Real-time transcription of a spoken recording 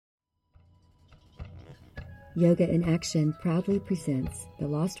Yoga in Action proudly presents The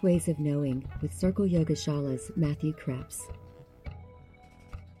Lost Ways of Knowing with Circle Yoga Shala's Matthew Krebs.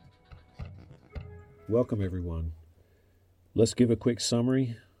 Welcome, everyone. Let's give a quick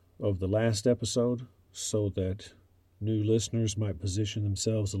summary of the last episode so that new listeners might position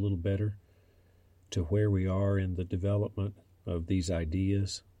themselves a little better to where we are in the development of these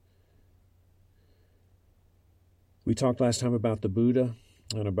ideas. We talked last time about the Buddha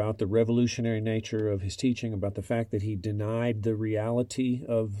and about the revolutionary nature of his teaching, about the fact that he denied the reality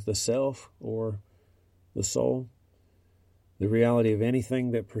of the self or the soul, the reality of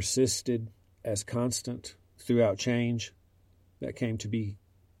anything that persisted as constant throughout change, that came to be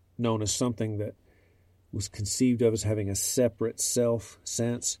known as something that was conceived of as having a separate self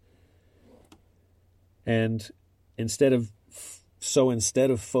sense. And instead of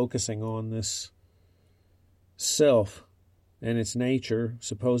focusing on this self and its nature,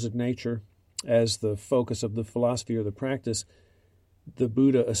 supposed nature, as the focus of the philosophy or the practice, the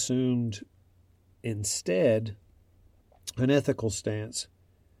Buddha assumed instead an ethical stance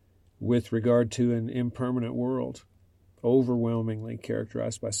with regard to an impermanent world, overwhelmingly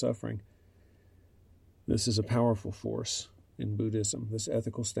characterized by suffering. This is a powerful force in Buddhism, this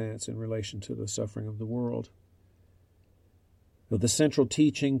ethical stance in relation to the suffering of the world. The central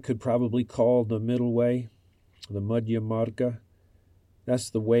teaching could probably call the middle way, the Madhya Marga.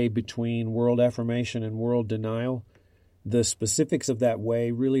 That's the way between world affirmation and world denial. The specifics of that way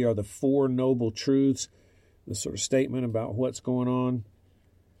really are the Four Noble Truths, the sort of statement about what's going on.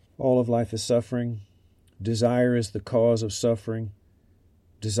 All of life is suffering. Desire is the cause of suffering.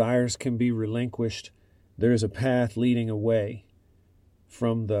 Desires can be relinquished. There is a path leading away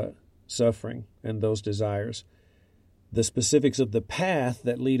from the suffering and those desires. The specifics of the path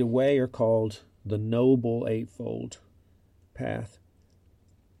that lead away are called the Noble Eightfold Path.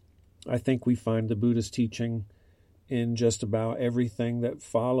 I think we find the Buddha's teaching in just about everything that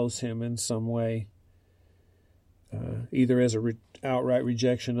follows him in some way, either as a outright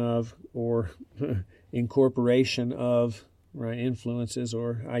rejection of or incorporation of influences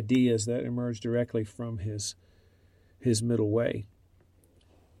or ideas that emerge directly from his middle way.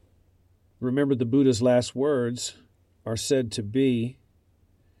 Remember, the Buddha's last words are said to be,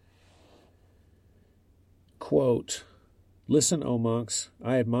 quote, "Listen, O monks,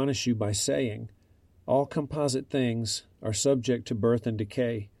 I admonish you by saying, all composite things are subject to birth and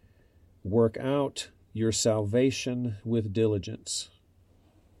decay. Work out your salvation with diligence."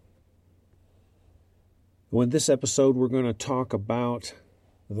 Well, in this episode, we're going to talk about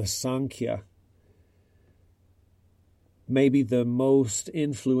the Samkhya, maybe the most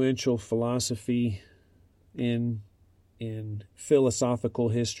influential philosophy in philosophical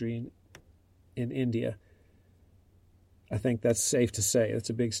history in India. I think that's safe to say. That's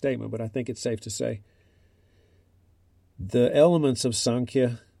a big statement, but I think it's safe to say. The elements of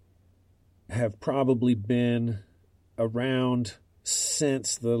Samkhya have probably been around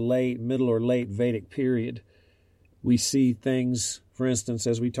since the middle or late Vedic period. We see things, for instance,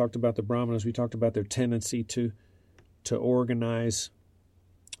 as we talked about the Brahmanas, we talked about their tendency to organize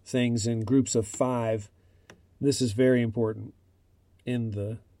things in groups of 5. This is very important in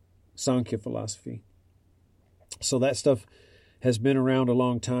the Samkhya philosophy. So that stuff has been around a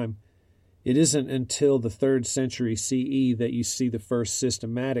long time. It isn't until the 3rd century CE that you see the first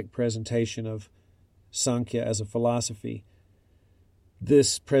systematic presentation of Samkhya as a philosophy.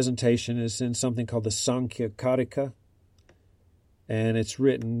 This presentation is in something called the Samkhya Karika, and it's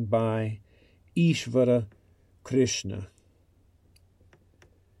written by Ishvara Krishna.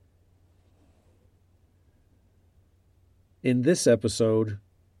 In this episode,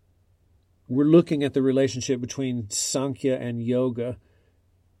 we're looking at the relationship between Samkhya and Yoga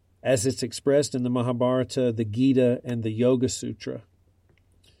as it's expressed in the Mahabharata, the Gita, and the Yoga Sutra.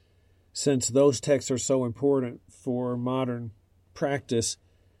 Since those texts are so important for modern practice,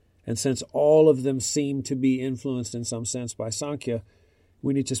 and since all of them seem to be influenced in some sense by Samkhya,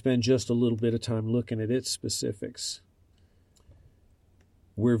 we need to spend just a little bit of time looking at its specifics.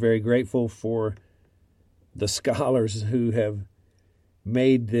 We're very grateful for the scholars who have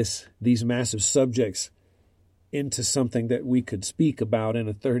made these massive subjects into something that we could speak about in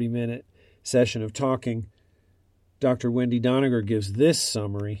a 30-minute session of talking. Dr. Wendy Doniger gives this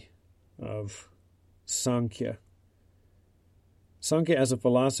summary of Samkhya. Samkhya as a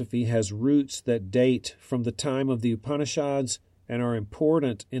philosophy has roots that date from the time of the Upanishads and are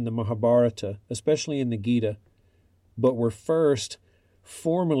important in the Mahabharata, especially in the Gita, but were first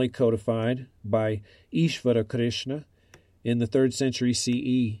formally codified by Ishvara Krishna in the 3rd century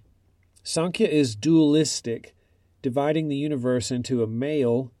CE. Samkhya is dualistic, dividing the universe into a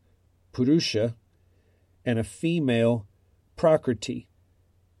male, Purusha, and a female Prakriti.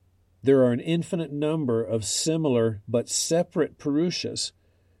 There are an infinite number of similar but separate Purushas,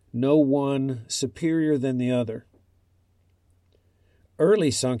 no one superior than the other.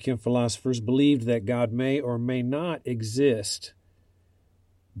 Early Sankhya philosophers believed that God may or may not exist,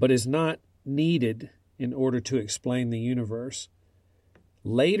 but is not needed in order to explain the universe.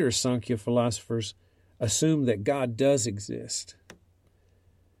 Later Sankhya philosophers assumed that God does exist.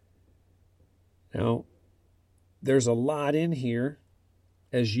 Now, there's a lot in here,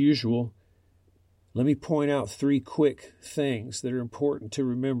 as usual. Let me point out 3 quick things that are important to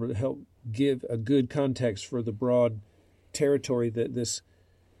remember to help give a good context for the broad territory that this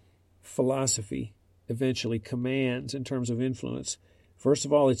philosophy eventually commands in terms of influence. First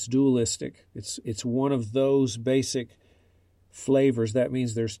of all, it's dualistic. It's one of those basic flavors. That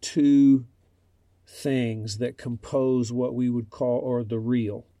means there's 2 things that compose what we would call, or the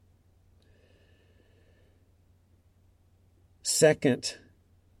real. Second,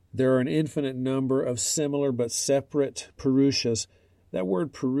 there are an infinite number of similar but separate Purushas. That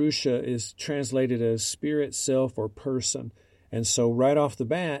word Purusha is translated as spirit, self, or person. And so right off the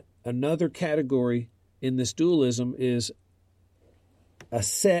bat, another category in this dualism is a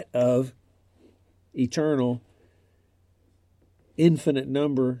set of eternal, infinite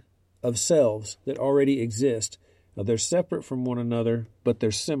number of selves that already exist. Now, they're separate from one another, but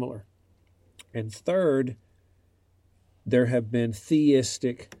they're similar. And third, there have been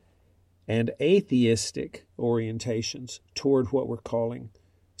theistic and atheistic orientations toward what we're calling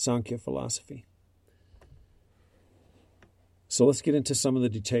Sankhya philosophy. So let's get into some of the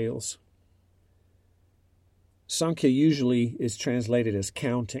details. Sankhya usually is translated as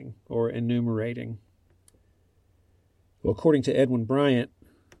counting or enumerating. Well, according to Edwin Bryant,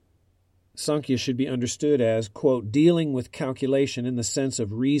 Sankhya should be understood as, quote, dealing with calculation in the sense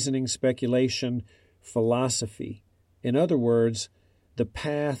of reasoning, speculation, philosophy. In other words, the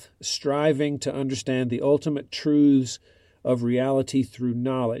path striving to understand the ultimate truths of reality through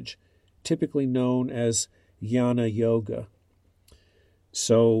knowledge, typically known as jnana yoga.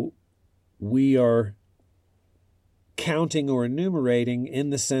 So we are counting or enumerating in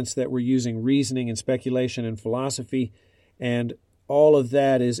the sense that we're using reasoning and speculation and philosophy, and all of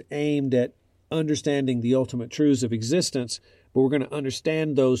that is aimed at understanding the ultimate truths of existence, but we're going to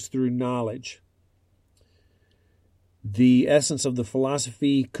understand those through knowledge. The essence of the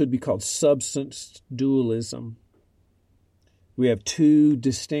philosophy could be called substance dualism. We have 2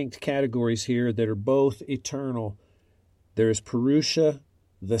 distinct categories here that are both eternal. There's Purusha,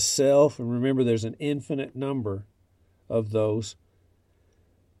 the self, and remember there's an infinite number of those.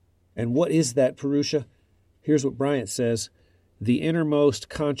 And what is that Purusha? Here's what Bryant says: the innermost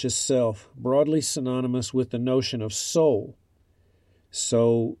conscious self, broadly synonymous with the notion of soul.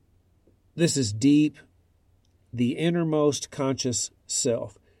 So this is deep. The innermost conscious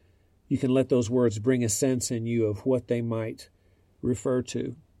self. You can let those words bring a sense in you of what they might refer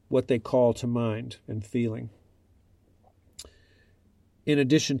to, what they call to mind and feeling. In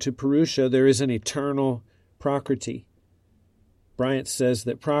addition to Purusha, there is an eternal Prakriti. Bryant says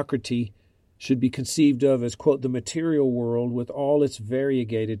that Prakriti should be conceived of as, quote, the material world with all its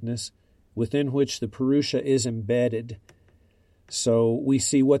variegatedness within which the Purusha is embedded. So we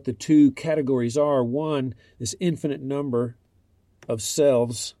see what the 2 categories are. One, this infinite number of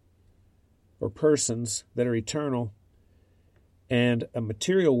selves or persons that are eternal, and a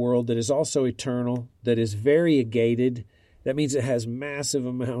material world that is also eternal, that is variegated. That means it has massive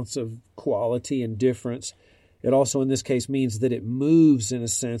amounts of quality and difference. It also, in this case, means that it moves in a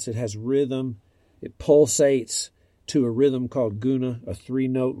sense. It has rhythm. It pulsates to a rhythm called guna, a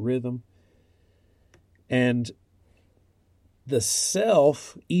 3-note rhythm. And the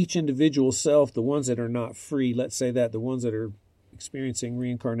self, each individual self, the ones that are not free, let's say that, the ones that are experiencing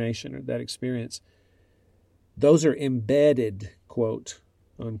reincarnation or that experience, those are embedded, quote,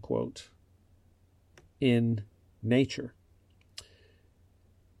 unquote, in nature.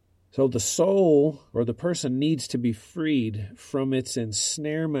 So the soul or the person needs to be freed from its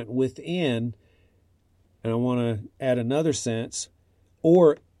ensnarement within, and I want to add another sense,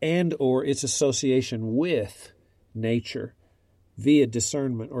 or its association with nature via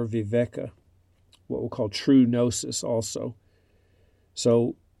discernment or viveka, what we'll call true gnosis also.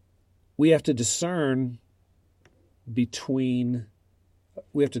 So we have to discern the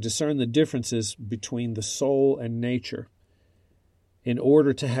differences between the soul and nature in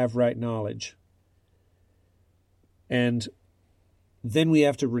order to have right knowledge. And then we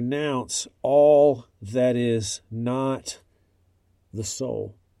have to renounce all that is not the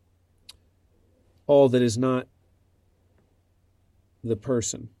soul, all that is not the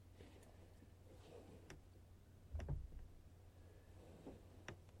person.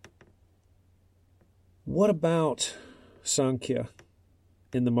 What about Samkhya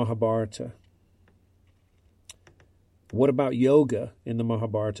in the Mahabharata? What about yoga in the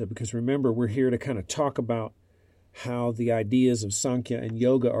Mahabharata? Because remember, we're here to kind of talk about how the ideas of Samkhya and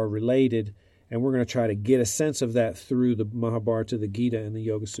yoga are related, and we're going to try to get a sense of that through the Mahabharata, the Gita, and the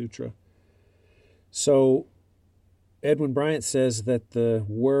Yoga Sutra. So Edwin Bryant says that the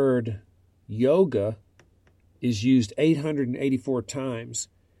word yoga is used 884 times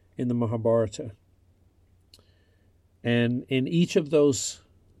in the Mahabharata. And in each of those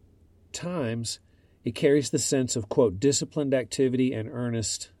times, it carries the sense of, quote, disciplined activity and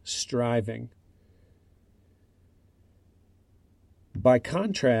earnest striving. By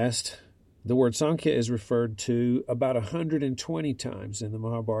contrast, the word Samkhya is referred to about 120 times in the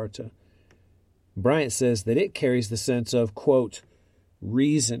Mahabharata. Bryant says that it carries the sense of, quote,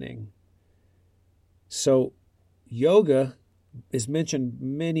 reasoning. So yoga is mentioned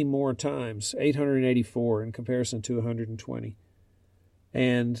many more times, 884 in comparison to 120.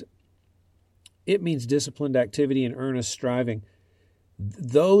 And it means disciplined activity and earnest striving.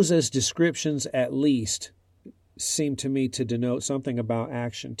 Those as descriptions at least seem to me to denote something about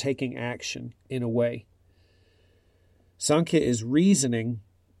action, taking action in a way. Samkhya is reasoning.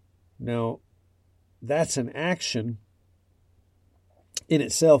 Now, that's an action in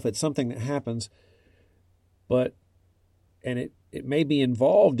itself. It's something that happens, and it may be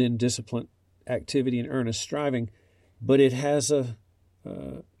involved in disciplined activity and earnest striving, but it has a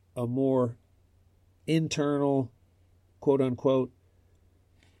more internal, quote-unquote,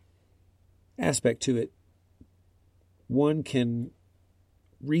 aspect to it. One can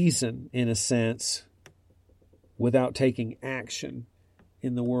reason, in a sense, without taking action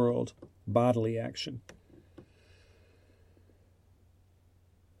in the world, bodily action.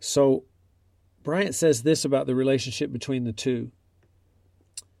 So Bryant says this about the relationship between the two.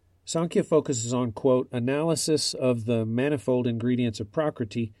 Samkhya focuses on, quote, analysis of the manifold ingredients of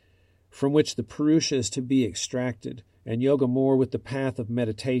Prakriti from which the Purusha is to be extracted, and yoga more with the path of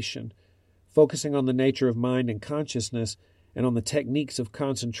meditation, focusing on the nature of mind and consciousness and on the techniques of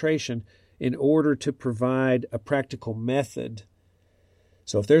concentration in order to provide a practical method.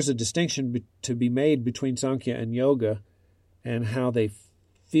 So if there's a distinction to be made between Samkhya and yoga and how they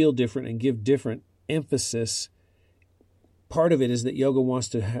feel different and give different emphasis, part of it is that yoga wants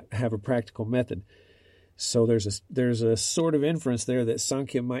to have a practical method. So there's a sort of inference there that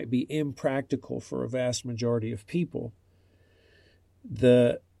Samkhya might be impractical for a vast majority of people.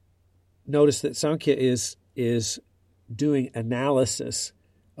 Notice that Samkhya is doing analysis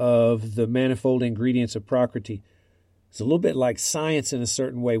of the manifold ingredients of Prakriti. It's a little bit like science in a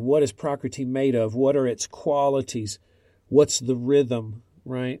certain way. What is Prakriti made of? What are its qualities? What's the rhythm,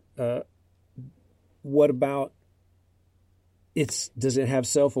 right? What about does it have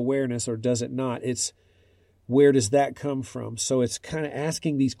self-awareness or does it not? Where does that come from? So it's kind of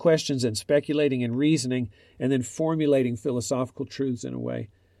asking these questions and speculating and reasoning and then formulating philosophical truths in a way,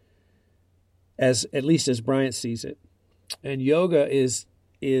 at least as Bryant sees it. And yoga is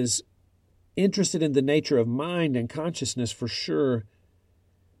interested in the nature of mind and consciousness for sure,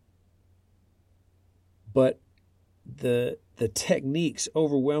 but the techniques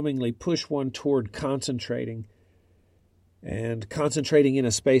overwhelmingly push one toward concentrating in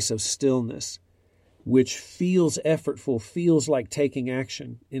a space of stillness, which feels effortful, feels like taking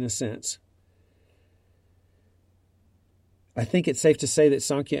action in a sense. I think it's safe to say that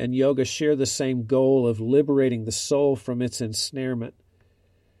Samkhya and yoga share the same goal of liberating the soul from its ensnarement,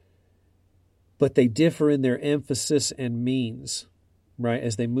 but they differ in their emphasis and means, right,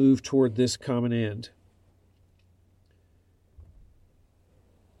 as they move toward this common end.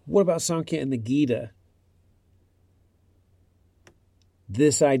 What about Samkhya and the Gita?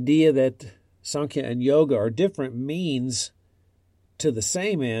 This idea that Samkhya and yoga are different means to the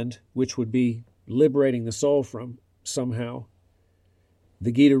same end, which would be liberating the soul from somehow.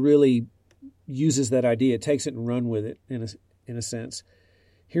 The Gita really uses that idea, it takes it and run with it in a sense.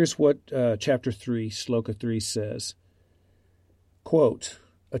 Here's what chapter 3, sloka 3 says. Quote,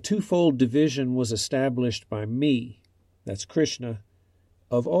 a twofold division was established by me, that's Krishna,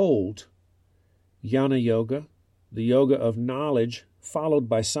 of old. Jnana Yoga, the yoga of knowledge, followed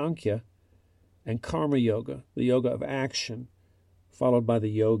by Samkhya, and Karma Yoga, the yoga of action, followed by the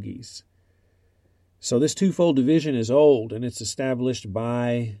yogis. So this twofold division is old, and it's established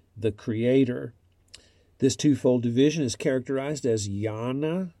by the Creator. This twofold division is characterized as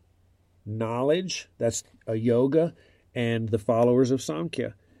jnana, knowledge, that's a yoga, and the followers of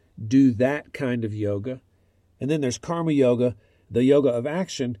Samkhya do that kind of yoga. And then there's Karma Yoga, the yoga of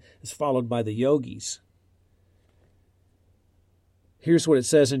action, is followed by the yogis. Here's what it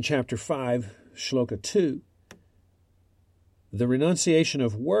says in chapter 5, Shloka 2. The renunciation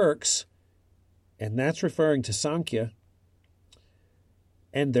of works, and that's referring to Samkhya,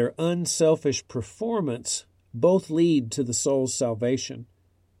 and their unselfish performance both lead to the soul's salvation.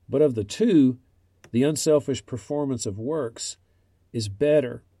 But of the two, the unselfish performance of works is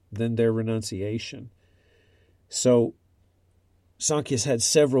better than their renunciation. So Sankhya's had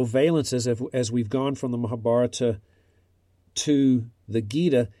several valences as we've gone from the Mahabharata to the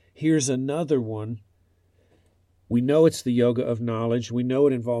Gita. Here's another one. We know it's the yoga of knowledge. We know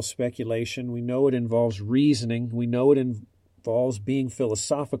it involves speculation. We know it involves reasoning. We know it involves being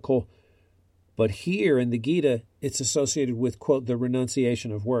philosophical. But here in the Gita, it's associated with, quote, the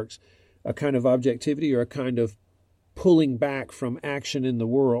renunciation of works, a kind of objectivity or a kind of pulling back from action in the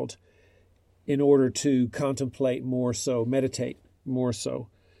world in order to contemplate more so, meditate more so,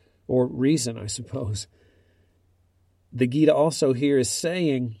 or reason, I suppose. The Gita also here is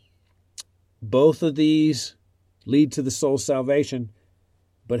saying both of these lead to the soul's salvation,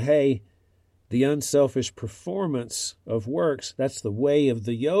 but hey, the unselfish performance of works, that's the way of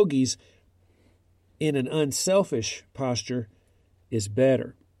the yogis in an unselfish posture, is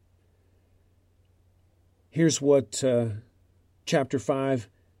better. Here's what chapter 5,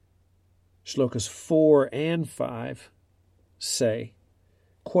 shlokas 4 and 5 say.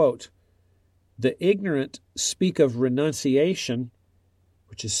 Quote, the ignorant speak of renunciation,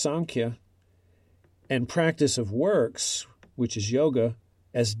 which is Samkhya, and practice of works, which is yoga,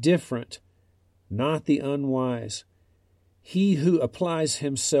 as different, not the unwise. He who applies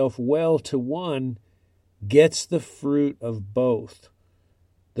himself well to one gets the fruit of both.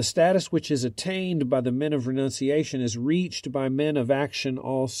 The status which is attained by the men of renunciation is reached by men of action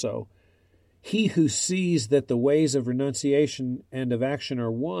also. He who sees that the ways of renunciation and of action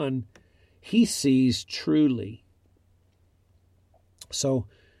are one, he sees truly. So,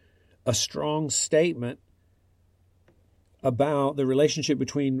 a strong statement about the relationship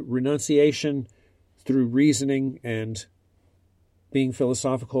between renunciation through reasoning and being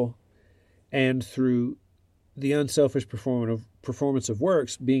philosophical, and through the unselfish performance of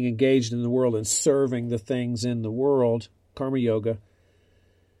works, being engaged in the world and serving the things in the world, karma yoga.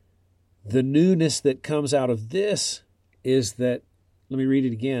 The newness that comes out of this is that, let me read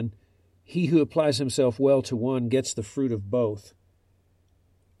it again, he who applies himself well to one gets the fruit of both.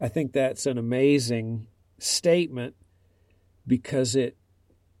 I think that's an amazing statement because it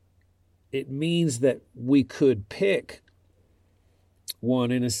means that we could pick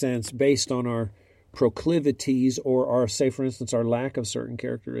one, in a sense, based on our proclivities or our, say, for instance, our lack of certain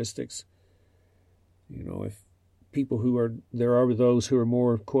characteristics. You know, if there are those who are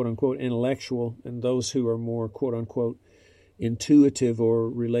more, quote-unquote, intellectual and those who are more, quote-unquote, intuitive or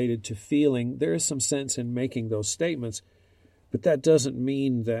related to feeling, there is some sense in making those statements. But that doesn't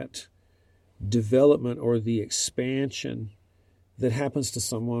mean that development or the expansion that happens to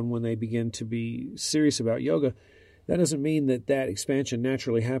someone when they begin to be serious about yoga, that doesn't mean that that expansion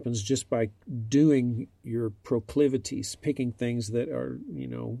naturally happens just by doing your proclivities, picking things that are,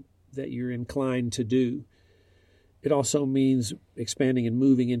 that you're inclined to do. It also means expanding and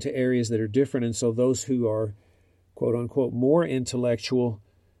moving into areas that are different. And so those who are, quote unquote, more intellectual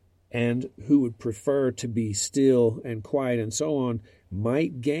and who would prefer to be still and quiet and so on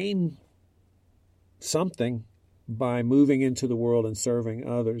might gain something by moving into the world and serving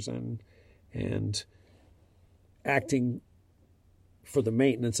others and acting for the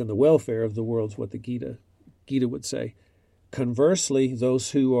maintenance and the welfare of the world is what the Gita would say. Conversely,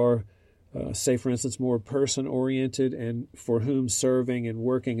 those who are, say, for instance, more person-oriented and for whom serving and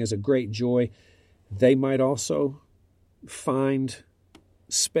working is a great joy, they might also find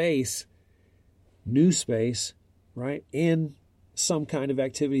space, new space, right, in some kind of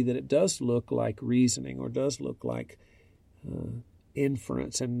activity that it does look like reasoning or does look like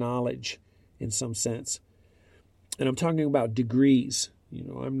inference and knowledge in some sense. And I'm talking about degrees.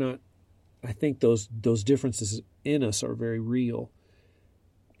 I think those differences in us are very real.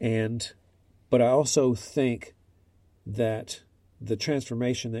 But I also think that the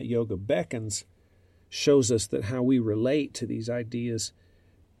transformation that yoga beckons shows us that how we relate to these ideas,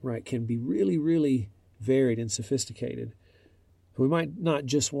 right, can be really, really varied and sophisticated. We might not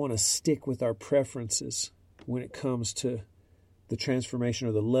just want to stick with our preferences when it comes to the transformation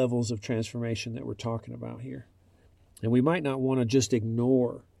or the levels of transformation that we're talking about here. And we might not want to just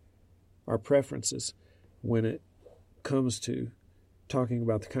ignore our preferences when it comes to talking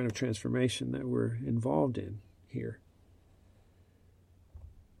about the kind of transformation that we're involved in here.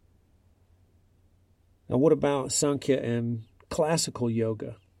 Now, what about Samkhya and classical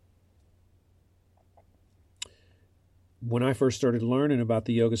yoga? when I first started learning about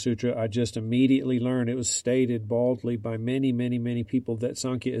the Yoga Sutra, I just immediately learned it was stated baldly by many, many, many people that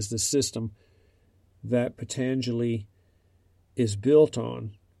Samkhya is the system that Patanjali is built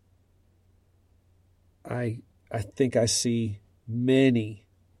on. I think I see many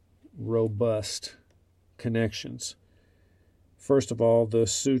robust connections. First of all, the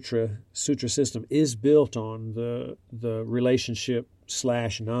sutra system is built on the relationship /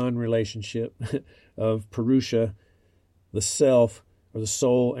 non-relationship of Purusha, the self or the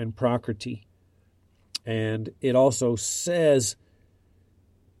soul, and Prakriti. And it also assumes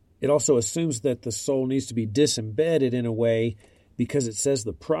that the soul needs to be disembedded in a way, because it says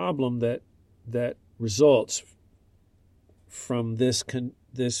the problem that results from this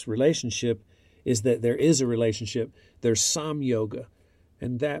relationship is that there is a relationship. There's samyoga,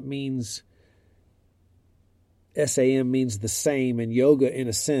 and that means SAM means the same, and yoga in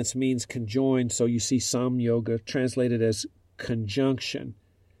a sense means conjoined. So you see samyoga translated as conjunction,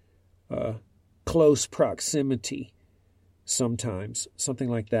 close proximity, sometimes something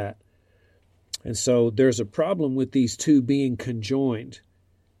like that. And so there's a problem with these two being conjoined.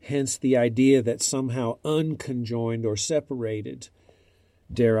 Hence the idea that somehow unconjoined or separated,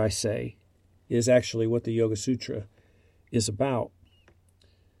 dare I say, is actually what the Yoga Sutra is about.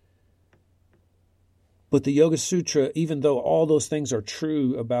 But the Yoga Sutra, even though all those things are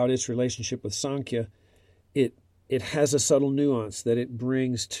true about its relationship with Samkhya, it has a subtle nuance that it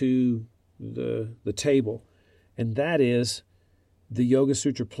brings to the table. And that is, the Yoga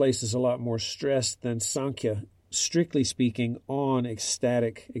Sutra places a lot more stress than Samkhya, strictly speaking, on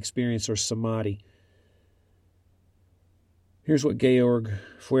ecstatic experience or samadhi. Here's what Georg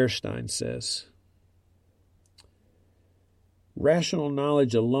Feuerstein says. Rational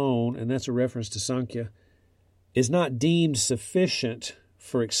knowledge alone, and that's a reference to Samkhya, is not deemed sufficient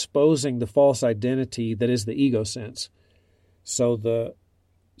for exposing the false identity that is the ego sense. So the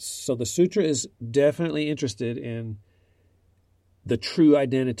sutra is definitely interested in the true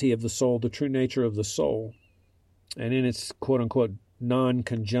identity of the soul, the true nature of the soul, and in its quote-unquote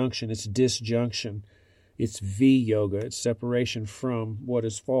non-conjunction, its disjunction, its V-yoga, its separation from what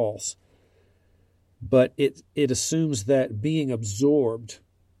is false. But it assumes that being absorbed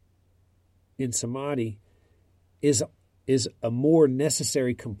in samadhi is a more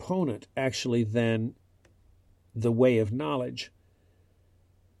necessary component, actually, than the way of knowledge.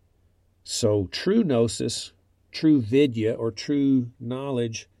 So true gnosis, true vidya, or true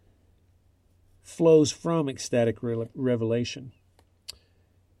knowledge flows from ecstatic revelation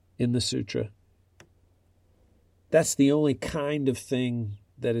in the sutra. That's the only kind of thing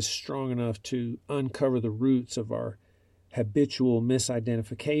that is strong enough to uncover the roots of our habitual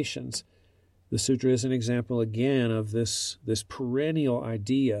misidentifications. The sutra is an example, again, of this perennial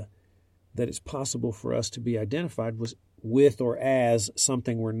idea that it's possible for us to be identified with or as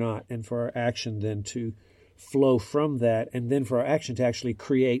something we're not, and for our action then to flow from that, and then for our action to actually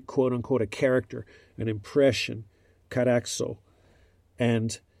create, quote-unquote, a character, an impression, karakso,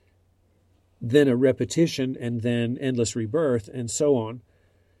 and then a repetition, and then endless rebirth, and so on.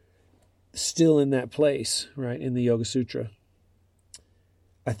 Still in that place, right, in the Yoga Sutra.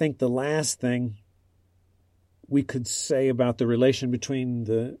 I think the last thing we could say about the relation between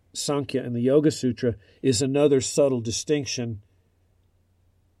the Samkhya and the Yoga Sutra is another subtle distinction.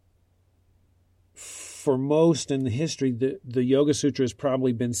 For most in the history, the Yoga Sutra has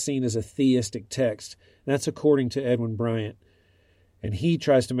probably been seen as a theistic text. That's according to Edwin Bryant. And he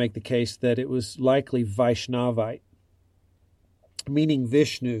tries to make the case that it was likely Vaishnavite, meaning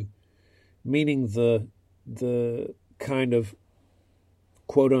Vishnu, meaning the kind of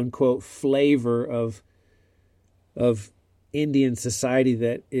quote-unquote flavor of Indian society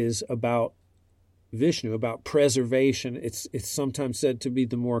that is about Vishnu, about preservation. It's sometimes said to be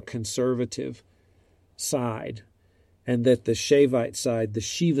the more conservative side, and that the Shaivite side, the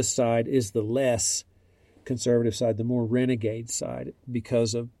Shiva side, is the less conservative side, the more renegade side,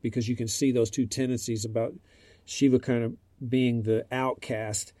 because you can see those two tendencies about Shiva kind of being the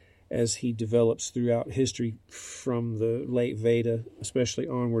outcast as he develops throughout history from the late Veda, especially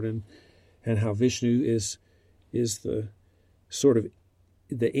onward, and how Vishnu is the sort of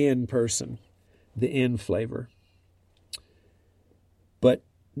the in person, the in flavor. But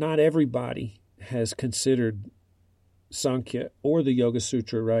not everybody has considered Samkhya or the Yoga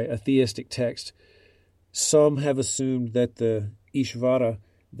Sutra, right, a theistic text. Some have assumed that the Ishvara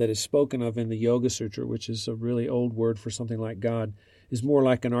that is spoken of in the Yoga Sutra, which is a really old word for something like God, is more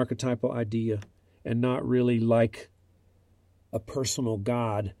like an archetypal idea and not really like a personal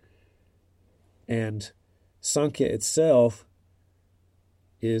God. And Samkhya itself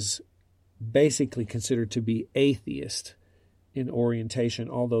is basically considered to be atheist in orientation,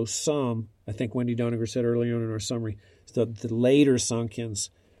 although some, I think Wendy Doniger said earlier on in our summary, the later Sankhyans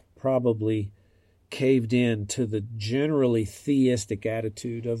probably caved in to the generally theistic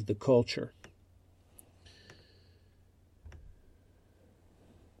attitude of the culture.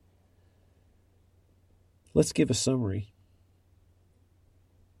 Let's give a summary.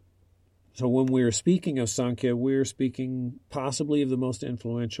 So when we're speaking of Samkhya, we're speaking possibly of the most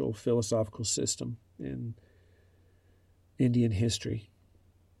influential philosophical system in Indian history.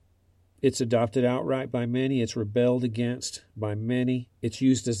 It's adopted outright by many. It's rebelled against by many. It's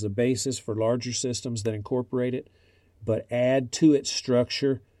used as the basis for larger systems that incorporate it, but add to its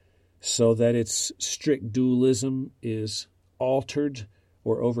structure so that its strict dualism is altered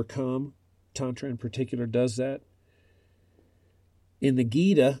or overcome. Tantra in particular does that. In the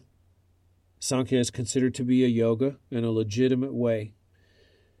Gita, Samkhya is considered to be a yoga in a legitimate way.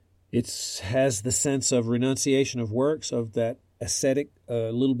 It has the sense of renunciation of works, of that ascetic,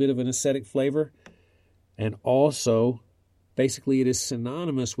 a little bit of an ascetic flavor, and also, basically, it is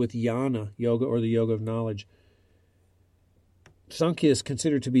synonymous with jnana yoga, or the yoga of knowledge. Samkhya is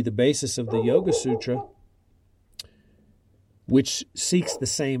considered to be the basis of the Yoga Sutra, which seeks the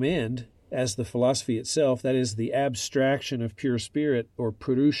same end as the philosophy itself, that is, the abstraction of pure spirit, or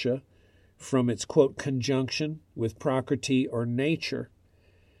purusha, from its, quote, conjunction with prakriti or nature.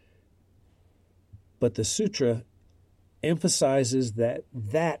 But the sutra emphasizes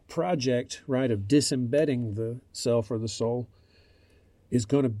that project, right, of disembedding the self or the soul is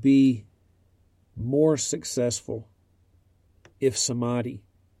going to be more successful if samadhi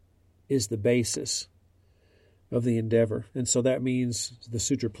is the basis of the endeavor. And so that means the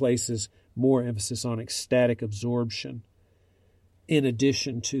sutra places more emphasis on ecstatic absorption in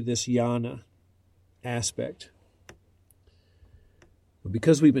addition to this jnana aspect. But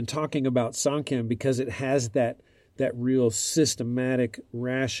because we've been talking about Samkhya, and because it has that real systematic,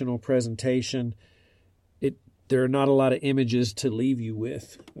 rational presentation, there are not a lot of images to leave you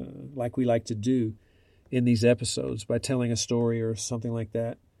with, like we like to do in these episodes by telling a story or something like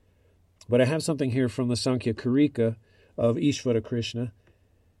that. But I have something here from the Samkhya Karika of Ishvara Krishna.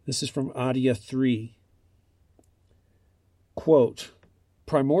 This is from Adya 3. Quote,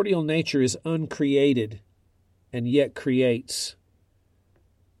 primordial nature is uncreated and yet creates.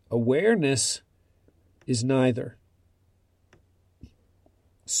 Awareness is neither.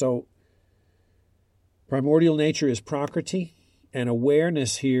 So, primordial nature is prakriti, and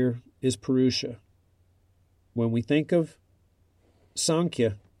awareness here is purusha. When we think of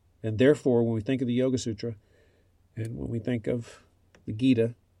Samkhya, and therefore when we think of the Yoga Sutra, and when we think of the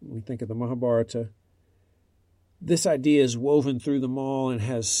Gita, when we think of the Mahabharata, this idea is woven through them all and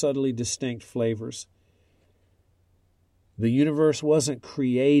has subtly distinct flavors. The universe wasn't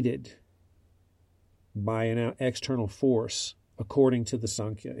created by an external force, according to the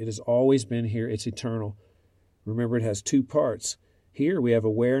Samkhya. It has always been here. It's eternal. Remember, it has two parts. Here we have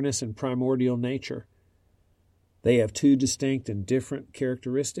awareness and primordial nature. They have two distinct and different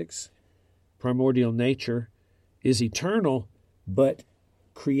characteristics. Primordial nature is eternal, but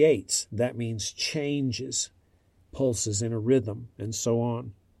creates. That means changes, pulses in a rhythm, and so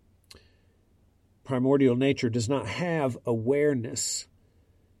on. Primordial nature does not have awareness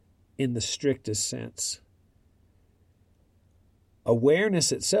in the strictest sense.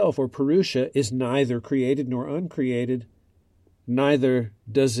 Awareness itself, or purusha, is neither created nor uncreated. Neither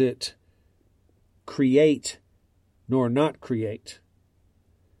does it create nor not create.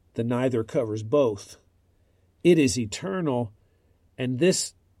 The neither covers both. It is eternal, and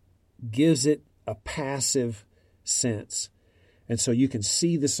this gives it a passive sense. And so you can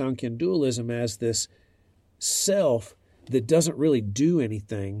see the Sankhyan dualism as this self that doesn't really do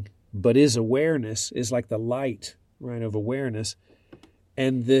anything, but is awareness, is like the light, right, of awareness.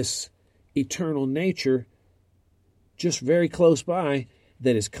 And this eternal nature just very close by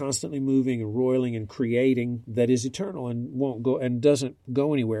that is constantly moving and roiling and creating, that is eternal and won't go and doesn't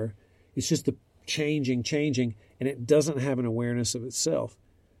go anywhere. It's just the changing, and it doesn't have an awareness of itself.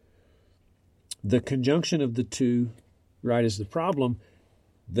 The conjunction of the two, right, is the problem.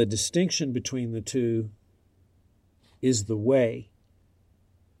 The distinction between the two is the way.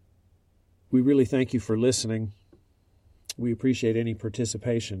 We really thank you for listening. We appreciate any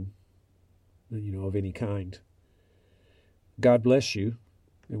participation, of any kind. God bless you,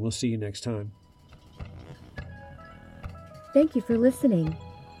 and we'll see you next time. Thank you for listening.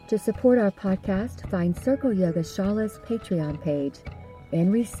 To support our podcast, find Circle Yoga Shala's Patreon page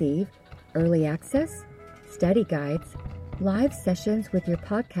and receive early access, study guides, live sessions with your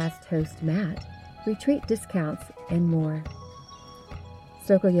podcast host, Matt, retreat discounts, and more.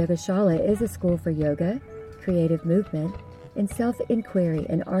 Circle Yoga Shala is a school for yoga, creative movement, and self-inquiry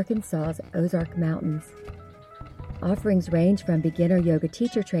in Arkansas's Ozark Mountains. Offerings range from beginner yoga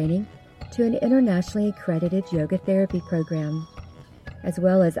teacher training to an internationally accredited yoga therapy program, as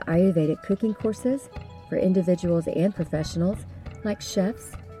well as Ayurvedic cooking courses for individuals and professionals like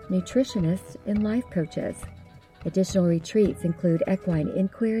chefs, nutritionists, and life coaches. Additional retreats include equine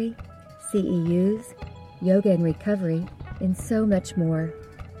inquiry, CEUs, yoga and recovery, and so much more.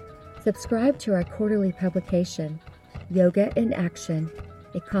 Subscribe to our quarterly publication, Yoga in Action,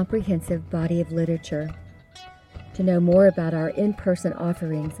 a comprehensive body of literature. To know more about our in-person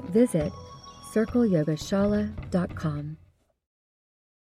offerings, visit circleyogashala.com.